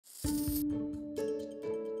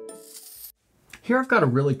Here I've got a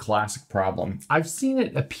really classic problem. I've seen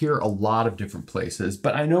it appear a lot of different places,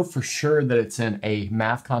 but I know for sure that it's in a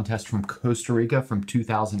math contest from Costa Rica from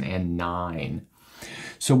 2009.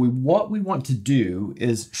 So what we want to do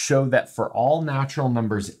is show that for all natural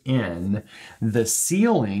numbers n, the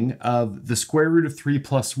ceiling of the square root of 3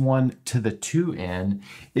 plus 1 to the 2n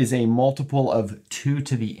is a multiple of 2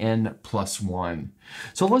 to the n plus 1.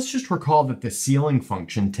 So let's just recall that the ceiling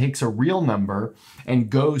function takes a real number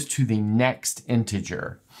and goes to the next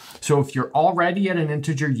integer. So if you're already at an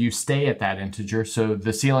integer, you stay at that integer. So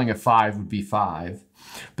the ceiling of 5 would be 5.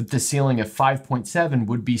 But the ceiling of 5.7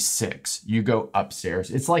 would be 6. You go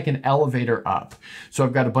upstairs. It's like an elevator up. So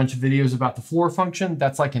I've got a bunch of videos about the floor function.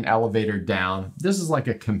 That's like an elevator down. This is like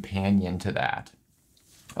a companion to that.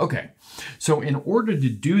 Okay, so in order to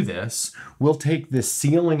do this, we'll take the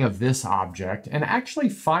ceiling of this object and actually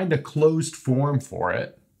find a closed form for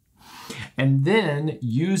it, and then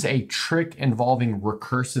use a trick involving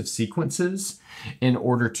recursive sequences in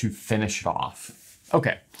order to finish it off.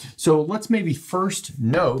 Okay, so let's maybe first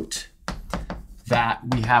note that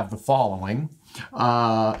we have the following.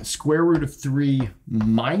 Square root of 3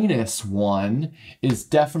 minus 1 is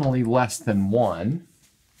definitely less than 1.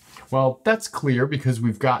 Well, that's clear because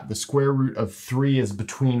we've got the square root of 3 is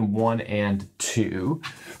between 1 and 2.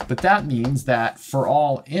 But that means that for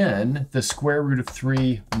all n, the square root of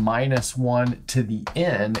 3 minus 1 to the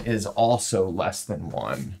n is also less than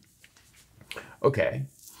 1. Okay.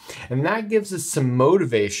 And that gives us some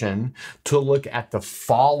motivation to look at the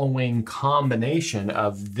following combination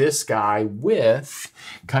of this guy with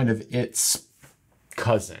kind of its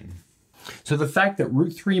cousin. So the fact that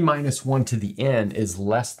root 3 minus 1 to the n is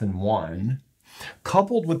less than 1,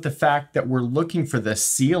 coupled with the fact that we're looking for the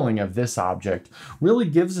ceiling of this object, really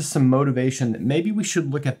gives us some motivation that maybe we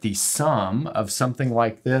should look at the sum of something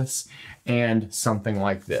like this and something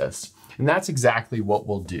like this. And that's exactly what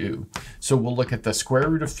we'll do. So we'll look at the square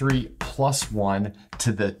root of 3 plus 1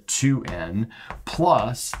 to the 2n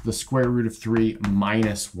plus the square root of 3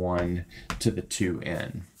 minus 1 to the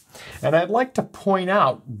 2n. And I'd like to point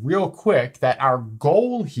out real quick that our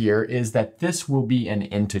goal here is that this will be an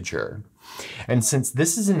integer. And since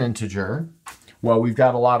this is an integer, well, we've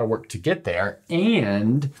got a lot of work to get there,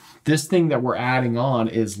 and this thing that we're adding on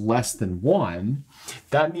is less than 1,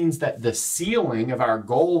 that means that the ceiling of our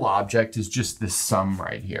goal object is just this sum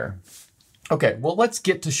right here. Okay, well, let's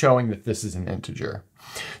get to showing that this is an integer.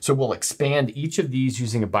 So we'll expand each of these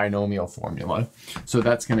using a binomial formula. So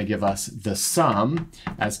that's going to give us the sum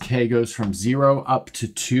as k goes from 0 up to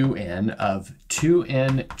 2n of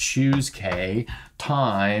 2n choose k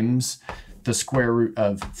times the square root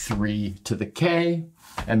of 3 to the k,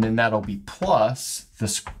 and then that'll be plus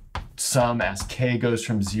the sum as k goes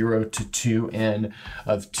from 0 to 2n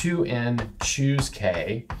of 2n choose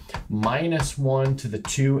k minus 1 to the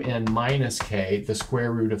 2n minus k, the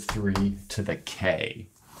square root of 3 to the k.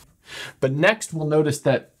 But next we'll notice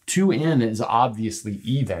that 2n is obviously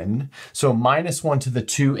even, so minus 1 to the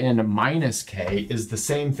 2n minus k is the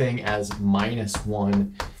same thing as minus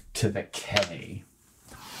 1 to the k.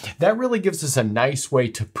 That really gives us a nice way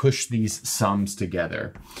to push these sums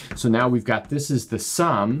together. So now we've got this is the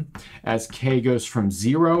sum as k goes from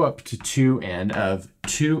 0 up to 2n of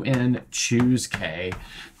 2n choose k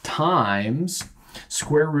times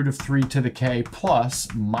square root of 3 to the k plus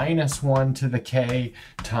minus 1 to the k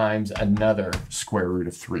times another square root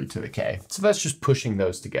of 3 to the k. So that's just pushing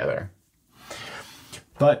those together.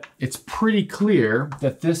 But it's pretty clear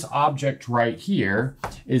that this object right here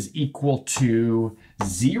is equal to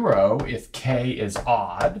 0 if k is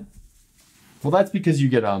odd. Well, that's because you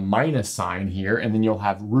get a minus sign here, and then you'll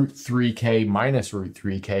have root 3k minus root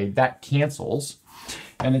 3k. That cancels.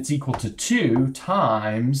 And it's equal to 2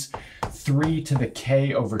 times 3 to the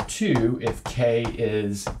k over 2 if k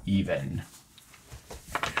is even.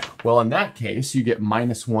 Well, in that case, you get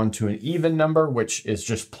minus 1 to an even number, which is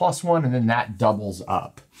just plus 1, and then that doubles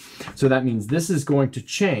up. So that means this is going to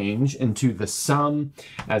change into the sum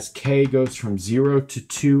as k goes from 0 to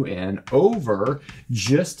 2n over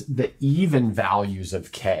just the even values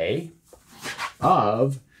of k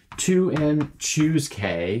of 2n choose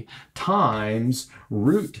k times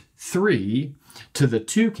root 3 to the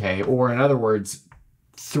 2k, or in other words,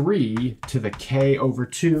 3 to the k over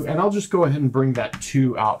 2, and I'll just go ahead and bring that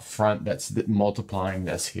 2 out front that's multiplying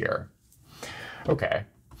this here. Okay,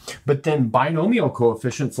 but then binomial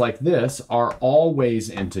coefficients like this are always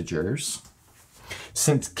integers.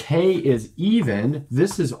 Since k is even,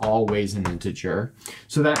 this is always an integer,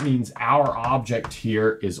 so that means our object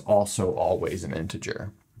here is also always an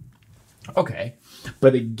integer. Okay,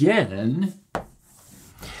 but again,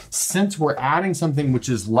 Since we're adding something which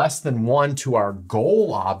is less than 1 to our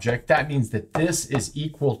goal object, that means that this is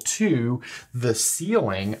equal to the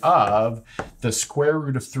ceiling of the square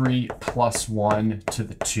root of 3 plus 1 to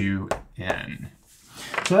the 2n.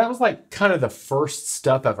 So that was like kind of the first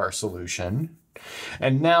step of our solution.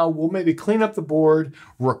 And now we'll maybe clean up the board,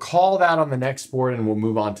 recall that on the next board, and we'll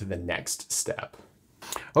move on to the next step.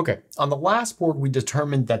 Okay, on the last board, we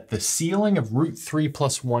determined that the ceiling of root 3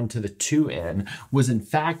 plus 1 to the 2n was in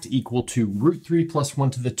fact equal to root 3 plus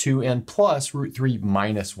 1 to the 2n plus root 3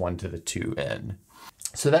 minus 1 to the 2n.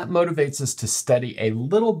 So that motivates us to study a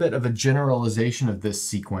little bit of a generalization of this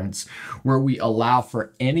sequence where we allow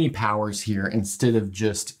for any powers here instead of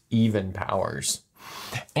just even powers.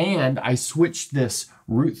 And I switched this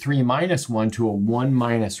root 3 minus 1 to a 1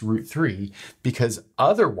 minus root 3 because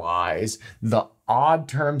otherwise the odd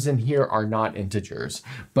terms in here are not integers.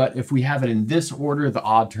 But if we have it in this order, the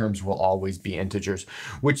odd terms will always be integers,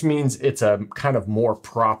 which means it's a kind of more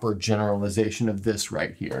proper generalization of this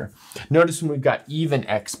right here. Notice when we've got even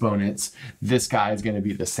exponents, this guy is going to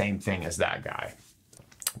be the same thing as that guy.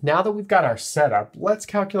 Now that we've got our setup, let's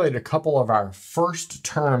calculate a couple of our first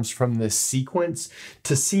terms from this sequence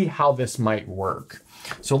to see how this might work.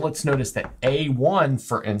 So let's notice that A1,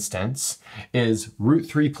 for instance, is root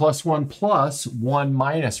 3 plus 1 plus 1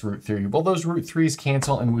 minus root 3. Well, those root 3's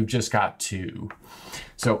cancel and we've just got 2.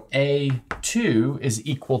 So A2 is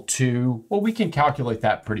equal to, well, we can calculate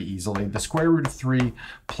that pretty easily. The square root of 3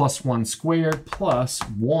 plus 1 squared plus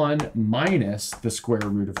 1 minus the square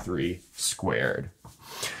root of 3 squared.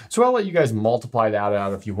 So I'll let you guys multiply that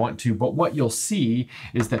out if you want to, but what you'll see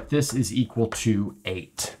is that this is equal to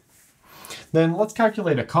 8. Then let's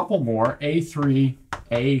calculate a couple more, A3,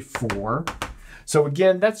 A4. So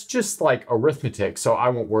again, that's just like arithmetic, so I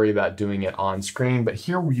won't worry about doing it on screen, but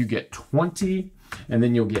here you get 20, and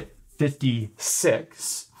then you'll get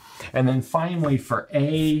 56. And then finally for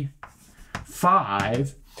A5,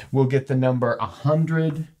 we'll get the number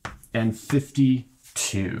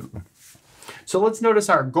 152. So let's notice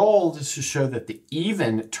our goal is to show that the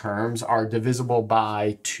even terms are divisible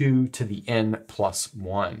by 2 to the n plus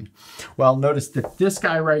 1. Well, notice that this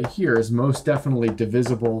guy right here is most definitely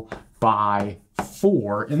divisible by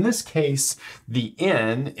 4. In this case, the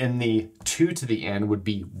n in the 2 to the n would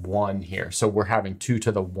be 1 here. So we're having 2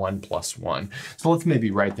 to the 1 plus 1. So let's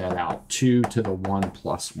maybe write that out, 2 to the 1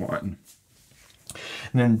 plus 1.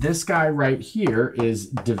 And then this guy right here is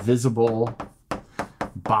divisible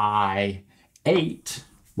by 8.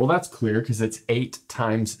 Well, that's clear because it's 8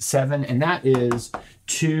 times 7, and that is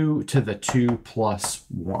 2 to the 2 plus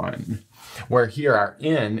 1, where here our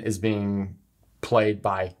n is being played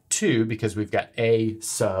by 2 because we've got a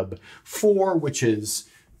sub 4, which is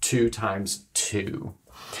 2 times 2.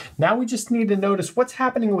 Now we just need to notice what's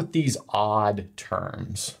happening with these odd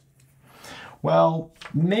terms. Well,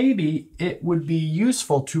 maybe it would be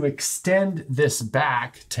useful to extend this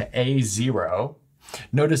back to A0.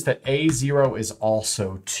 Notice that A0 is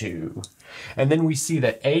also 2. And then we see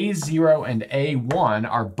that A0 and A1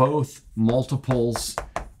 are both multiples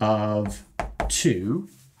of 2.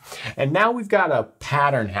 And now we've got a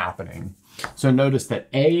pattern happening. So notice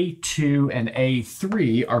that A2 and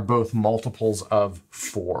A3 are both multiples of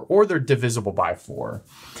 4, or they're divisible by 4.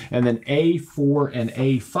 And then A4 and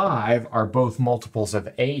A5 are both multiples of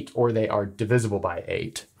 8, or they are divisible by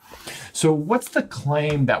 8. So what's the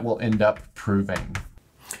claim that we'll end up proving?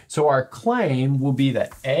 So our claim will be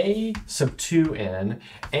that A sub 2n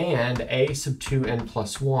and A sub 2n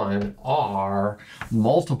plus 1 are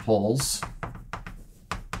multiples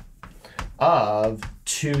of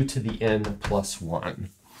 2 to the n plus 1.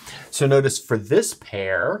 So notice for this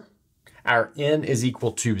pair, our n is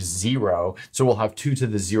equal to 0. So we'll have 2 to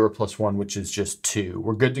the 0 plus 1, which is just 2.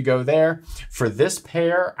 We're good to go there. For this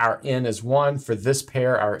pair, our n is 1. For this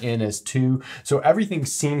pair, our n is 2. So everything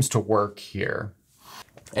seems to work here.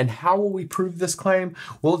 And how will we prove this claim?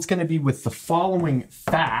 Well, it's going to be with the following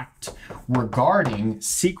fact regarding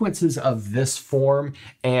sequences of this form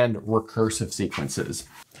and recursive sequences.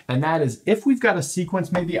 And that is, if we've got a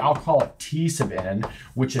sequence, maybe I'll call it T sub n,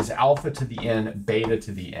 which is alpha to the n, beta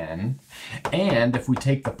to the n. And if we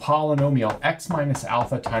take the polynomial x minus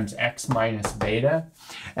alpha times x minus beta,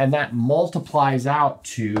 and that multiplies out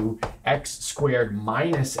to x squared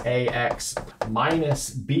minus ax minus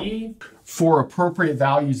b for appropriate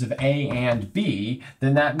values of a and b,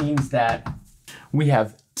 then that means that we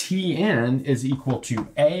have Tn is equal to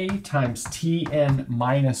a times Tn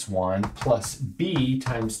minus 1 plus b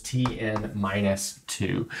times Tn minus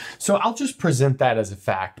 2. So I'll just present that as a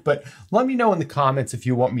fact, but let me know in the comments if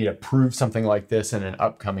you want me to prove something like this in an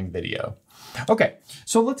upcoming video. Okay,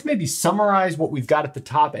 so let's maybe summarize what we've got at the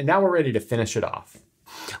top, and now we're ready to finish it off.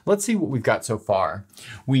 Let's see what we've got so far.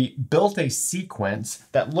 We built a sequence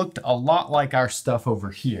that looked a lot like our stuff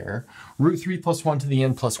over here. Root 3 plus 1 to the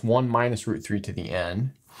n plus 1 minus root 3 to the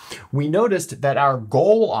n. We noticed that our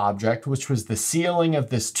goal object, which was the ceiling of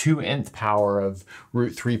this 2nth power of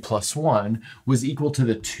root 3 plus 1, was equal to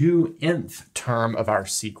the 2nth term of our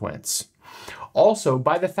sequence. Also,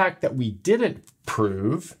 by the fact that we didn't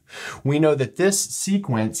prove, we know that this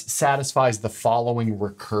sequence satisfies the following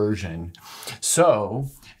recursion. So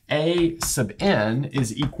a sub n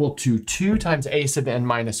is equal to 2 times a sub n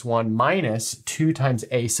minus 1 minus 2 times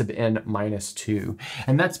a sub n minus 2.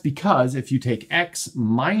 And that's because if you take x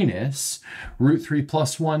minus root 3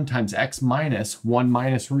 plus 1 times x minus 1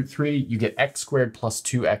 minus root 3, you get x squared plus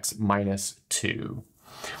 2x minus 2.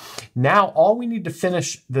 Now, all we need to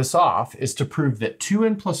finish this off is to prove that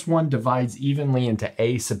 2n plus 1 divides evenly into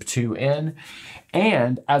a sub 2n.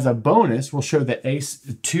 And as a bonus, we'll show that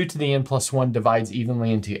 2 to the n plus 1 divides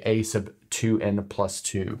evenly into a sub 2n plus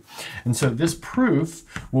 2. And so this proof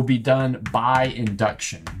will be done by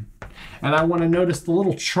induction. And I want to notice the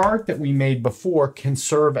little chart that we made before can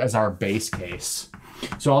serve as our base case.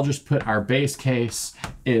 So I'll just put our base case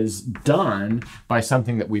is done by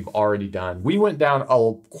something that we've already done. We went down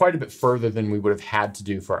quite a bit further than we would have had to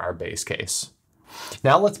do for our base case.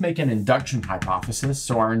 Now let's make an induction hypothesis.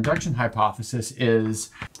 So our induction hypothesis is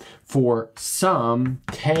for some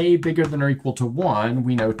k bigger than or equal to 1,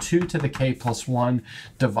 we know 2 to the k plus 1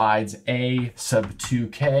 divides a sub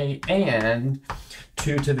 2k, and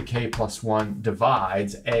 2 to the k plus 1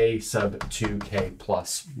 divides a sub 2k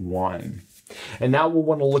plus 1. And now we'll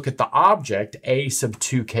want to look at the object, a sub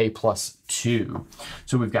 2k plus 2.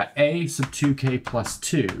 So we've got a sub 2k plus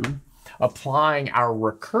 2. Applying our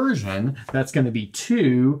recursion, that's going to be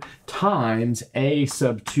 2 times a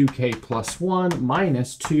sub 2k plus 1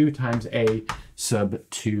 minus 2 times a sub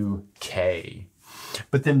 2k.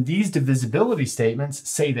 But then these divisibility statements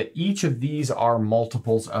say that each of these are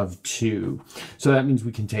multiples of 2. So that means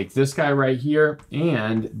we can take this guy right here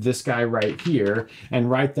and this guy right here and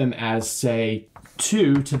write them as, say,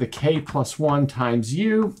 2 to the k plus 1 times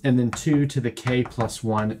u, and then 2 to the k plus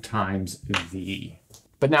 1 times v.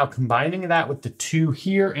 But now combining that with the 2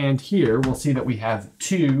 here and here, we'll see that we have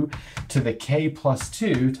 2 to the k plus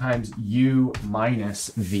 2 times u minus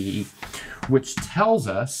v, which tells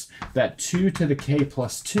us that 2 to the k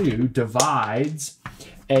plus 2 divides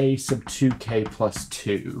a sub 2k plus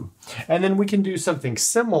 2. And then we can do something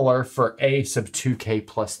similar for a sub 2k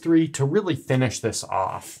plus 3 to really finish this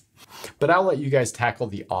off. But I'll let you guys tackle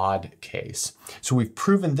the odd case. So we've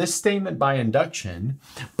proven this statement by induction,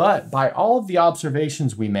 but by all of the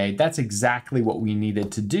observations we made, that's exactly what we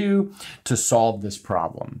needed to do to solve this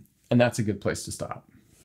problem. And that's a good place to stop.